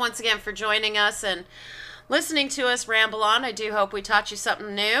much once again for joining us and listening to us ramble on. I do hope we taught you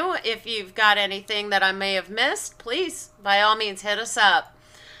something new. If you've got anything that I may have missed, please, by all means, hit us up.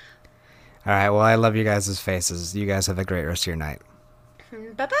 All right. Well, I love you guys' faces. You guys have a great rest of your night.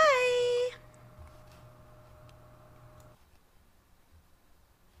 Bye-bye.